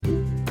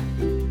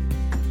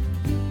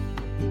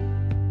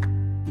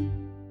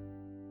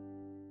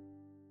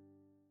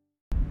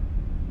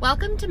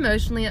Welcome to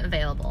Emotionally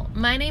Available.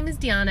 My name is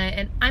Deanna,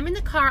 and I'm in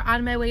the car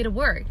on my way to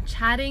work,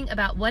 chatting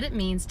about what it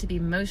means to be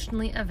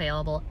emotionally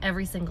available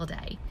every single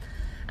day.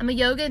 I'm a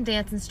yoga and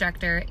dance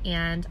instructor,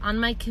 and on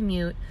my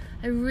commute,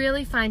 I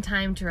really find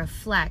time to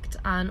reflect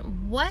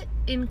on what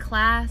in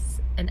class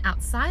and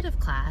outside of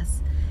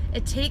class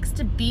it takes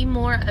to be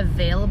more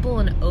available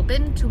and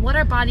open to what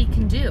our body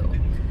can do.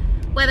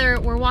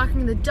 Whether we're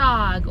walking the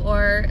dog,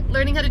 or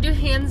learning how to do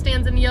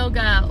handstands in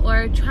yoga,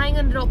 or trying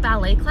an adult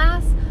ballet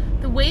class,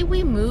 the way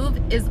we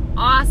move is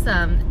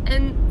awesome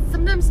and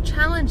sometimes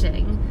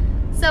challenging.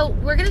 So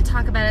we're going to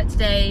talk about it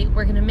today.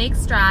 We're going to make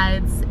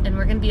strides, and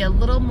we're going to be a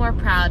little more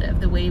proud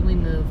of the way we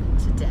move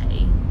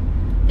today.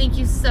 Thank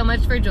you so much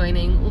for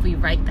joining. We'll be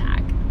right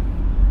back.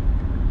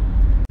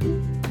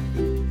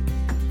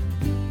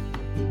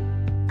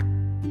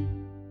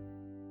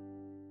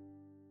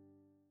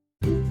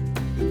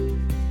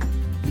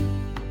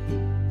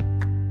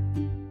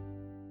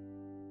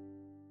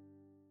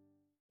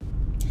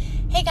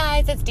 Hey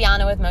guys, it's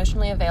Deanna with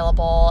Emotionally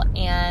Available,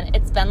 and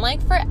it's been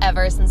like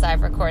forever since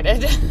I've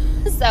recorded,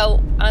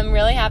 so I'm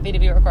really happy to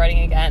be recording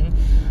again.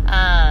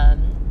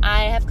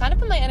 I have kind of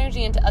put my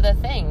energy into other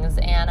things,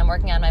 and I'm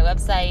working on my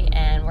website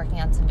and working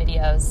on some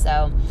videos,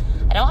 so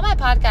I don't want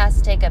my podcast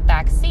to take a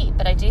back seat,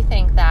 but I do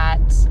think that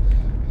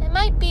it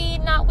might be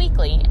not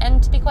weekly,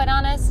 and to be quite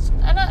honest,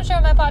 I'm not sure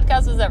my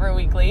podcast was ever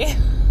weekly.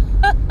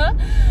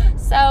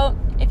 So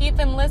if you've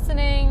been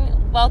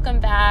listening, welcome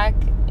back.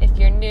 If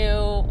you're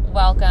new,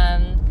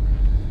 welcome.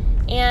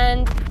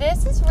 And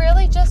this is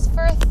really just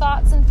for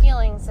thoughts and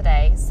feelings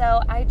today.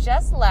 So I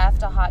just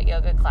left a hot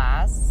yoga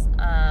class,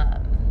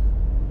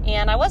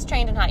 and I was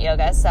trained in hot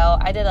yoga, so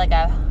I did like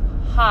a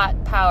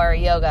hot power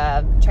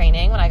yoga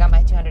training when I got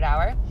my 200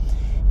 hour,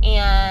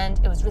 and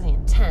it was really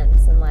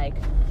intense and like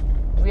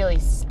really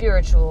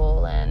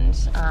spiritual, and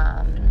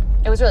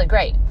it was really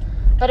great,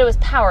 but it was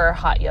power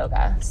hot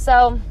yoga.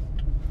 So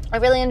I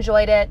really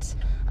enjoyed it.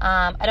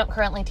 I don't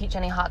currently teach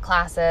any hot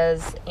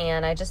classes,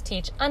 and I just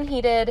teach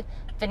unheated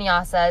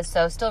vinyasas,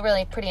 so still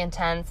really pretty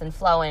intense and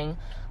flowing,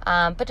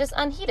 but just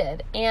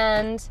unheated.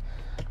 And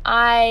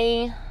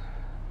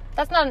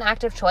that's not an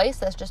active choice.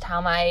 That's just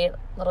how my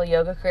little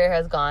yoga career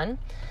has gone.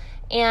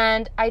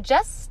 And I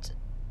just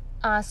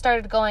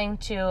started going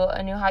to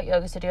a new hot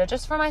yoga studio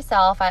just for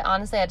myself. I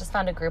just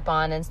found a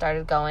Groupon and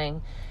started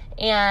going.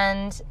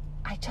 And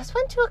I just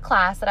went to a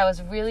class that I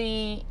was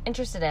really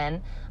interested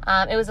in.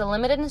 It was a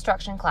limited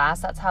instruction class.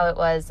 That's how it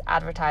was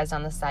advertised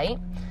on the site.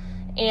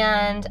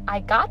 And I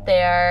got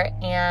there,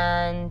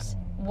 and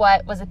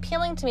what was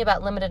appealing to me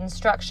about limited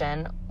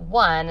instruction,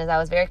 one, is I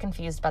was very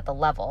confused about the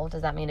level.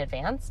 Does that mean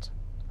advanced?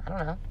 I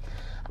don't know.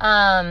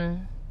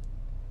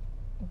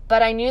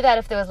 But I knew that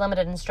if there was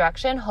limited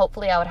instruction,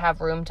 hopefully I would have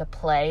room to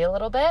play a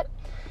little bit.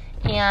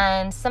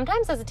 And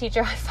sometimes as a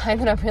teacher, I find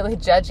that I'm really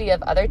judgy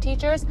of other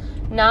teachers,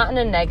 not in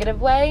a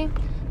negative way,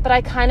 but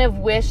I kind of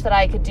wish that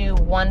I could do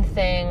one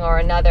thing or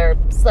another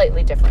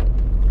slightly different.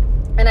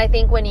 And I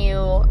think when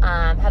you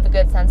have a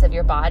good sense of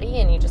your body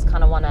and you just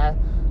kind of want to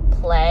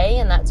play,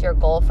 and that's your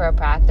goal for a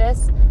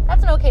practice,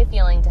 that's an okay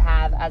feeling to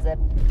have as a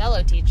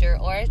fellow teacher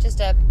or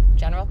just a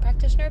general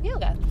practitioner of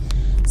yoga.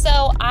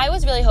 So I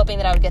was really hoping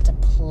that I would get to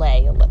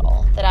play a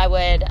little, that I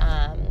would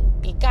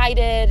be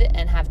guided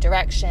and have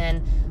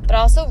direction, but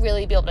also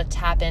really be able to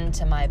tap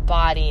into my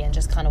body and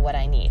just kind of what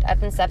I need. I've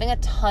been stepping a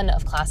ton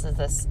of classes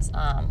this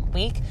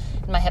week,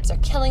 and my hips are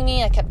killing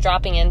me. I kept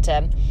dropping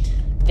into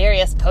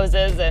various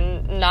poses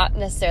and not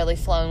necessarily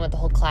flowing with the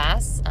whole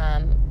class,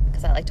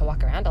 because I like to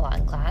walk around a lot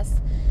in class.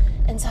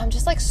 And so I'm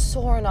just like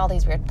sore in all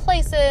these weird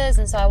places.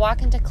 And so I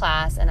walk into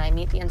class and I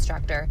meet the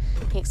instructor.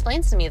 He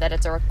explains to me that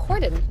it's a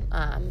recorded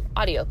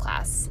audio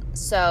class.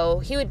 So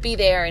he would be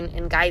there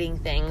and guiding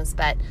things,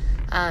 but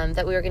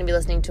that we were going to be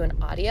listening to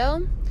an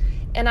audio.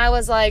 And I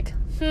was like,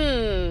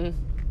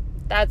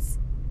 that's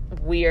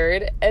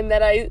weird. And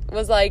then I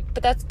was like,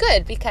 but that's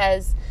good,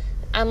 because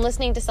I'm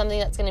listening to something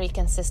that's going to be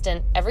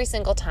consistent every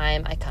single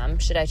time I come,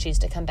 should I choose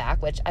to come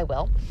back, which I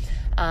will,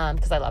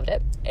 because I loved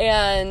it.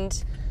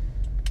 And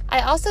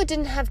I also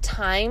didn't have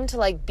time to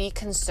like be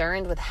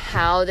concerned with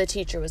how the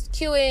teacher was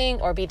cueing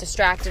or be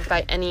distracted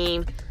by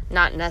any,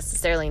 not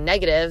necessarily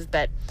negative,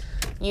 but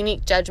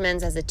unique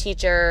judgments as a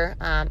teacher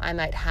I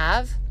might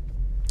have.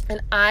 And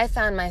I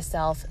found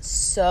myself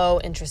so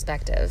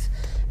introspective,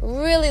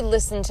 really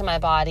listened to my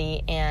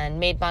body and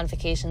made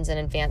modifications and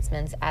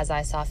advancements as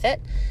I saw fit.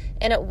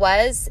 And it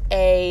was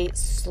a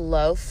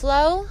slow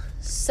flow.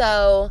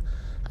 So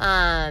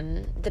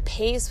the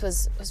pace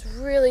was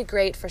really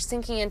great for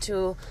sinking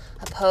into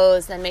a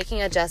pose and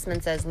making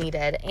adjustments as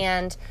needed.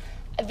 And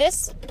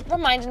this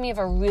reminded me of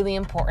a really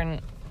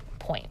important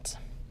point.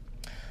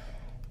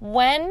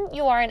 When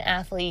you are an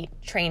athlete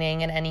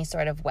training in any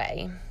sort of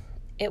way,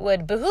 it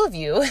would behoove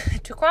you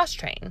to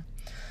cross-train.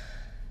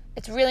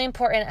 It's really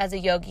important as a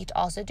yogi to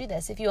also do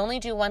this. If you only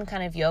do one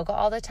kind of yoga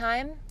all the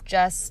time,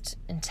 just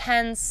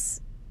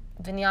intense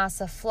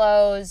vinyasa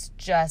flows,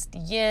 just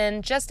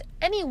yin, just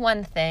any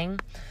one thing,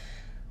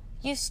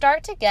 you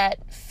start to get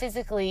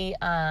physically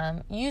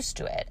used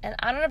to it. And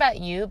I don't know about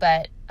you,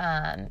 but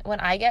when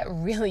I get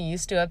really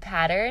used to a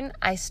pattern,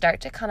 I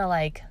start to kind of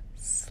like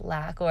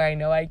slack where I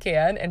know I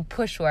can and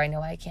push where I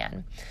know I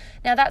can.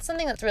 Now, that's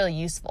something that's really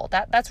useful.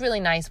 That's really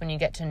nice when you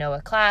get to know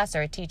a class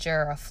or a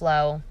teacher or a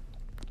flow.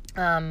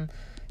 So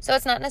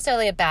it's not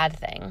necessarily a bad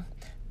thing.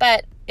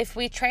 But if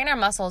we train our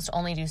muscles to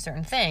only do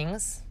certain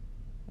things,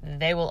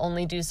 they will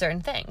only do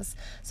certain things.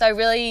 So I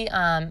really,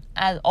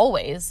 as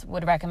always,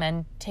 would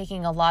recommend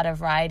taking a lot of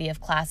variety of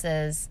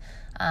classes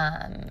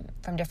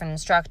from different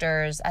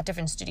instructors at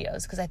different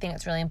studios, because I think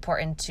it's really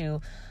important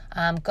to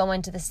go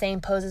into the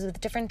same poses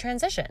with different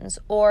transitions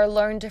or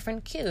learn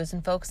different cues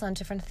and focus on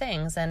different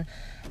things. And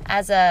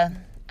as a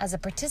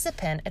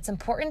participant, it's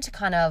important to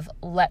kind of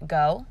let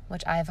go,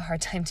 which I have a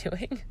hard time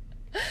doing,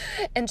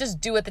 and just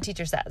do what the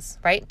teacher says,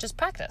 right? Just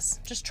practice.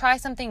 Just try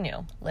something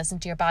new. Listen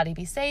to your body,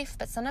 be safe,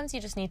 but sometimes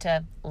you just need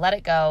to let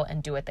it go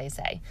and do what they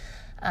say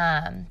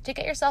to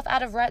get yourself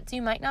out of ruts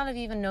you might not have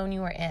even known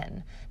you were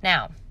in.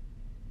 Now,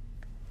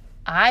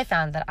 I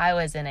found that I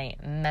was in a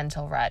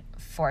mental rut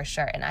for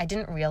sure, and I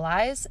didn't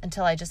realize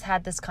until I just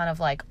had this kind of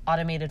like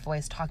automated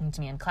voice talking to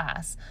me in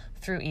class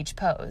through each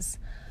pose.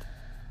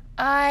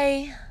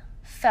 I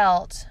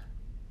felt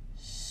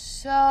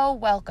so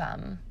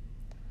welcome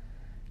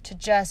to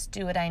just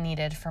do what I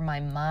needed for my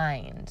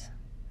mind.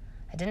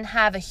 I didn't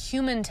have a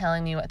human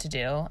telling me what to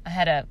do. I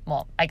had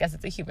I guess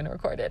it's a human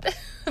recorded,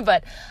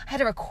 but I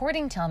had a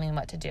recording telling me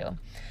what to do.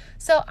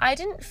 So I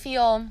didn't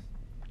feel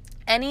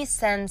any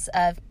sense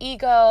of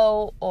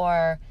ego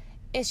or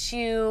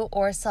issue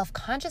or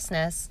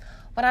self-consciousness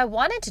when I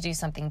wanted to do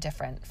something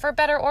different, for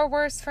better or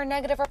worse, for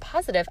negative or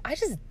positive. I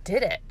just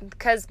did it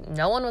because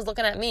no one was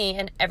looking at me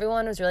and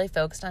everyone was really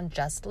focused on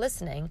just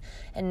listening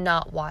and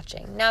not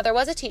watching. Now, there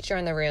was a teacher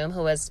in the room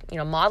who was,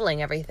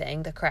 modeling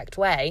everything the correct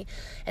way,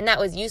 and that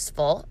was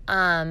useful.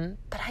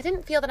 But I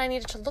didn't feel that I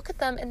needed to look at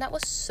them, and that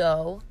was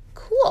so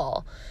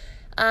cool.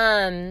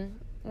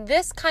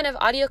 This kind of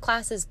audio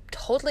class is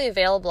totally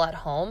available at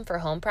home for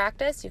home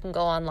practice. You can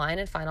go online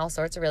and find all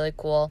sorts of really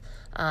cool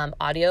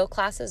audio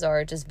classes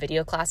or just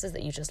video classes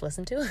that you just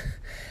listen to.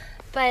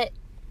 But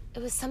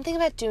it was something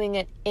about doing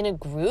it in a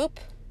group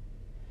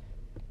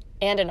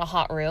and in a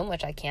hot room,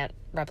 which I can't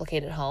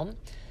replicate at home,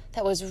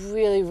 that was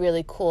really,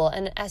 really cool.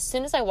 And as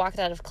soon as I walked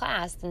out of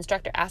class, the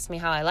instructor asked me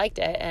how I liked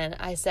it, and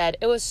I said,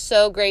 it was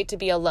so great to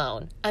be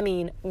alone. I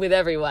mean, with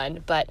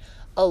everyone, but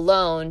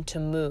alone to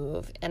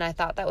move. And I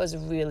thought that was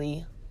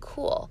really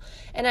cool.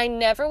 And I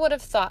never would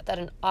have thought that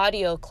an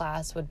audio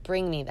class would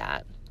bring me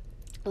that,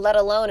 let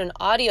alone an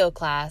audio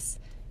class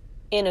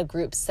in a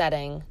group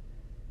setting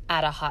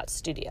at a hot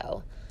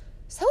studio.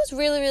 So that was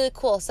really, really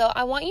cool. So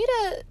I want you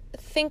to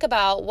think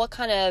about what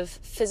kind of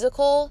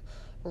physical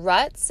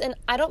ruts, and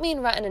I don't mean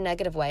rut in a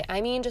negative way.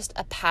 I mean just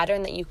a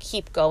pattern that you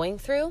keep going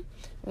through.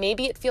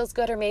 Maybe it feels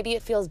good or maybe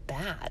it feels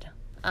bad.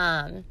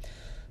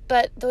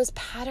 But those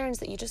patterns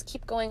that you just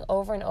keep going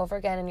over and over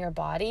again in your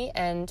body,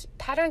 and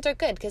patterns are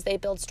good because they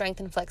build strength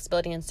and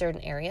flexibility in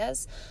certain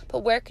areas. But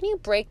where can you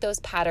break those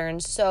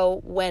patterns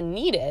so when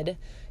needed,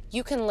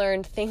 you can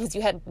learn things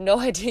you had no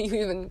idea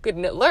you even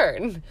couldn't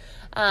learn?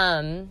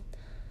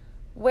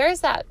 Where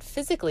is that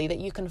physically that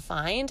you can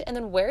find? And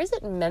then where is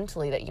it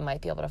mentally that you might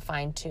be able to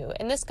find too?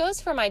 And this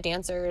goes for my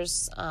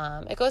dancers.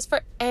 It goes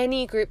for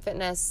any group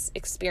fitness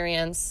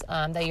experience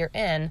that you're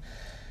in.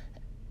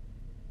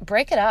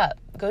 Break it up.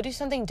 Go do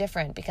something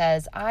different,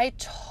 because I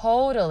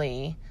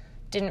totally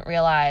didn't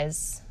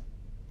realize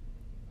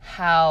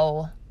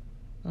how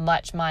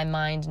much my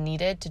mind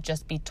needed to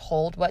just be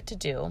told what to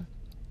do,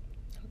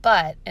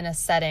 but in a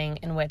setting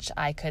in which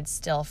I could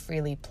still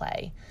freely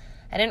play.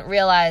 I didn't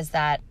realize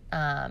that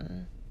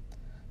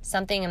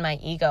something in my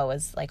ego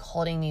was like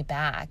holding me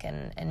back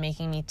and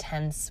making me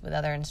tense with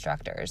other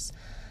instructors.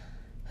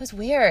 It was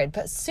weird,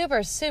 but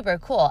super, super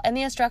cool. And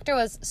the instructor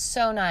was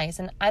so nice.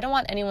 And I don't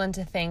want anyone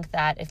to think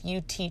that if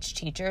you teach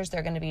teachers,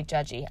 they're going to be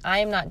judgy. I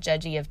am not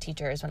judgy of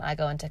teachers when I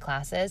go into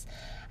classes.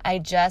 I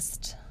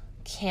just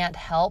can't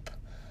help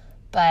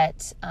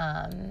but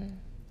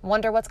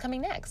wonder what's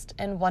coming next,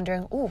 and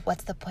wondering,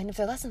 what's the point of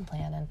their lesson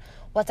plan, and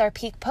what's our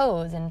peak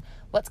pose, and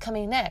what's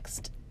coming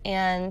next.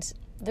 And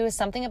there was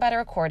something about a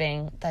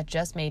recording that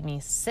just made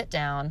me sit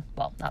down,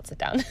 not sit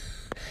down,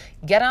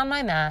 get on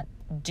my mat,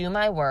 do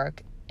my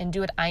work, and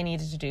do what I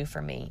needed to do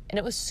for me. And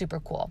it was super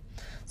cool.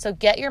 So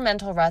get your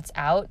mental ruts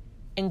out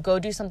and go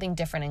do something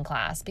different in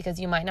class, because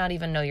you might not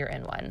even know you're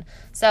in one.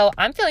 So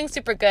I'm feeling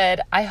super good.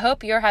 I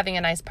hope you're having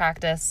a nice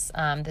practice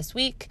this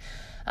week.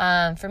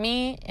 For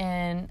me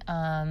in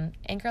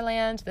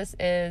Anchorland, this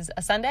is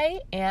a Sunday,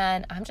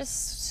 and I'm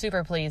just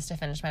super pleased to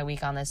finish my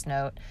week on this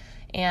note.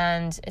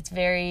 And it's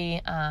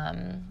very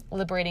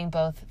liberating,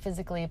 both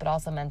physically but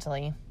also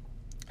mentally,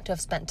 to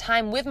have spent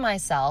time with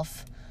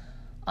myself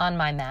on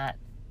my mat,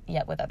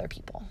 yet with other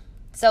people.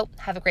 So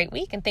have a great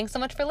week, and thanks so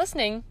much for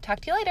listening. Talk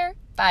to you later.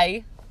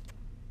 Bye.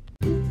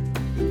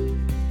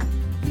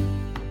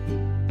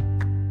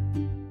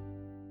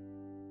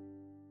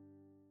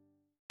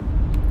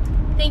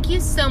 Thank you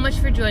so much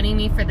for joining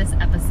me for this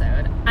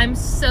episode. I'm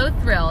so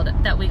thrilled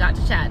that we got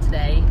to chat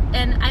today,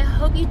 and I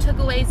hope you took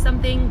away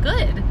something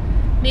good.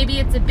 Maybe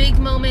it's a big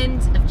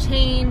moment of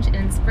change and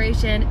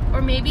inspiration,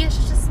 or maybe it's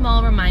just a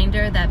small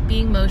reminder that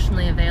being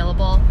emotionally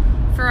available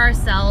for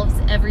ourselves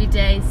every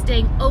day,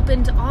 staying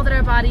open to all that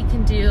our body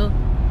can do,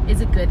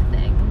 is a good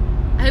thing.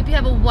 I hope you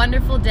have a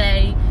wonderful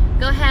day.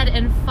 Go ahead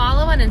and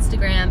follow on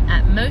Instagram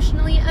at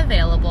Emotionally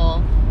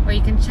Available, or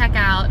you can check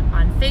out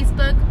on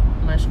Facebook,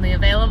 Emotionally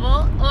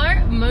Available, or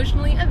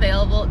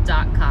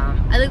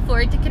emotionallyavailable.com. I look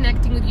forward to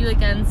connecting with you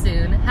again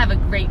soon. Have a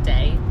great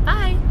day.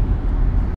 Bye.